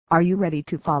Are you ready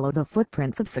to follow the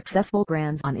footprints of successful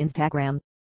brands on Instagram?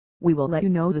 We will let you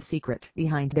know the secret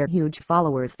behind their huge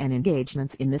followers and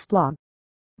engagements in this blog.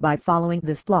 By following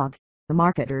this blog, the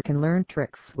marketer can learn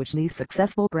tricks which these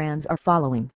successful brands are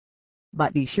following.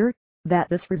 But be sure that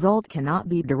this result cannot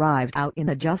be derived out in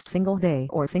a just single day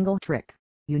or single trick.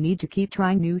 You need to keep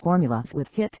trying new formulas with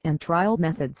hit and trial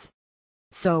methods.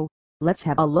 So, let's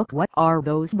have a look what are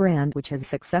those brands which has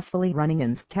successfully running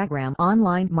Instagram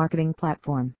online marketing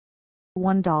platform.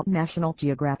 1. National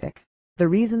Geographic. The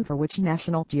reason for which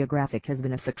National Geographic has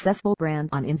been a successful brand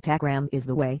on Instagram is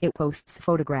the way it posts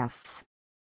photographs.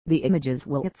 The images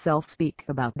will itself speak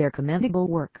about their commendable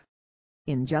work.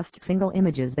 In just single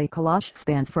images they collage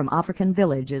spans from African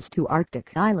villages to Arctic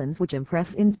islands which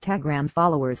impress Instagram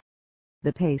followers.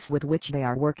 The pace with which they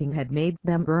are working had made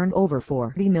them earn over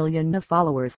 40 million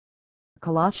followers.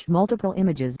 Collage multiple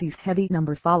images. These heavy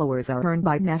number followers are earned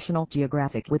by National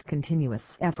Geographic with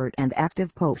continuous effort and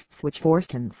active posts which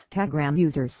forced Instagram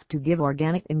users to give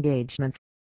organic engagements.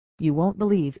 You won't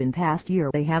believe in past year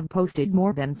they have posted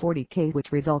more than 40k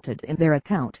which resulted in their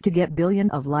account to get billion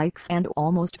of likes and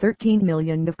almost 13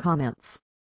 million of comments.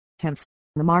 Hence,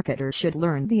 the marketer should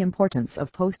learn the importance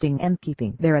of posting and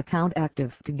keeping their account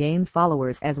active to gain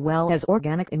followers as well as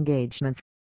organic engagements.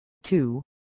 2.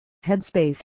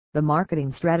 Headspace. The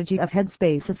marketing strategy of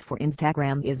Headspaces for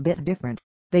Instagram is a bit different.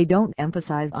 They don't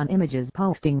emphasize on images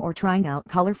posting or trying out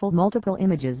colorful multiple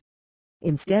images.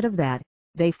 Instead of that,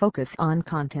 they focus on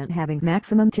content having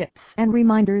maximum tips and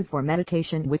reminders for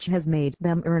meditation which has made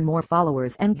them earn more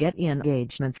followers and get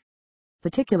engagements.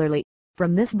 Particularly,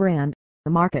 from this brand,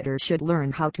 the marketer should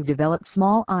learn how to develop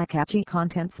small eye-catchy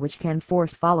contents which can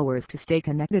force followers to stay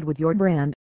connected with your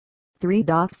brand. 3.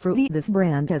 Fruity. This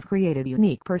brand has created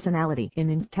unique personality in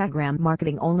Instagram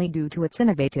marketing only due to its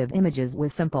innovative images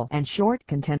with simple and short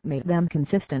content made them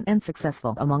consistent and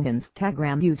successful among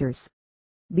Instagram users.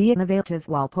 Be innovative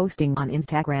while posting on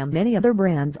Instagram. Many other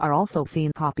brands are also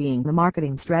seen copying the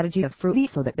marketing strategy of Fruity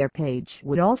so that their page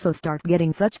would also start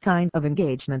getting such kind of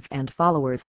engagements and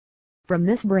followers. From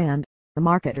this brand, the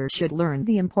marketer should learn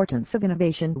the importance of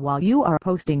innovation while you are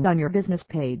posting on your business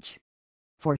page.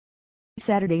 4.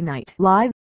 Saturday Night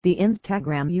Live. The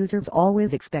Instagram users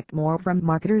always expect more from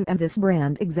marketers and this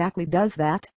brand exactly does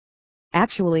that.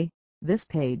 Actually, this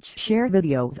page share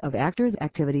videos of actors'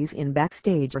 activities in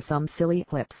backstage or some silly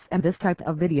clips and this type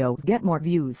of videos get more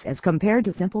views as compared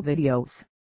to simple videos.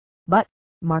 But,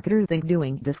 marketers think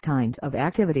doing this kind of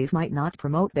activities might not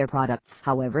promote their products.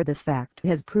 However, this fact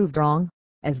has proved wrong,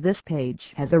 as this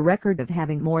page has a record of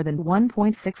having more than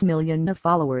 1.6 million of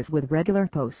followers with regular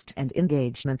posts and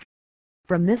engagements.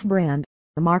 From this brand,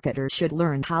 the marketer should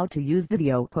learn how to use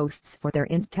video posts for their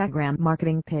Instagram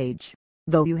marketing page.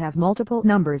 Though you have multiple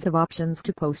numbers of options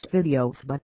to post videos,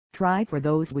 but try for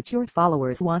those which your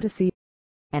followers want to see.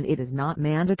 And it is not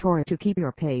mandatory to keep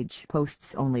your page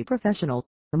posts only professional.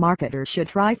 The marketer should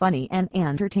try funny and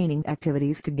entertaining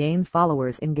activities to gain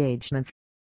followers' engagements.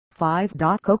 5.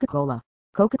 Coca-Cola.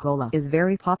 Coca-Cola is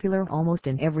very popular almost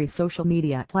in every social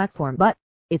media platform, but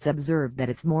it's observed that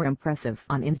it's more impressive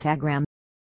on Instagram.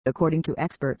 According to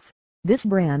experts, this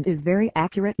brand is very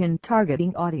accurate in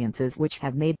targeting audiences which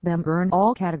have made them earn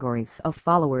all categories of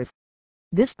followers.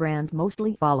 This brand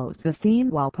mostly follows the theme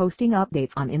while posting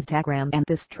updates on Instagram and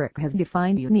this trick has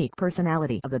defined unique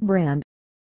personality of the brand.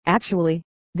 Actually,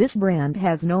 this brand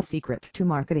has no secret to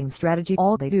marketing strategy.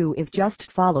 All they do is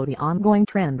just follow the ongoing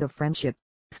trend of friendship,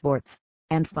 sports,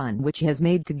 and fun which has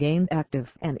made to gain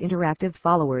active and interactive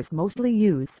followers mostly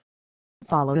youths.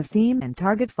 Follow the theme and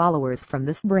target followers from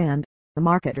this brand. The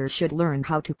marketer should learn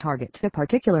how to target a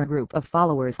particular group of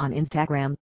followers on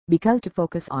Instagram, because to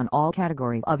focus on all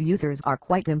categories of users are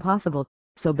quite impossible,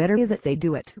 so better is it they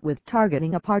do it with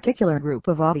targeting a particular group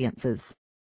of audiences.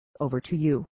 Over to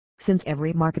you. Since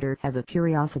every marketer has a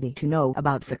curiosity to know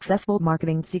about successful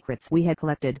marketing secrets, we have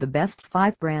collected the best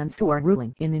 5 brands who are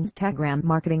ruling in Instagram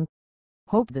marketing.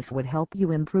 Hope this would help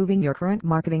you improving your current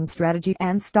marketing strategy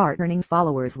and start earning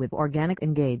followers with organic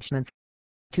engagements.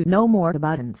 To know more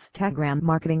about Instagram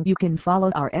marketing, you can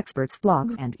follow our experts'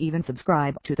 blogs and even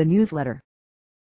subscribe to the newsletter.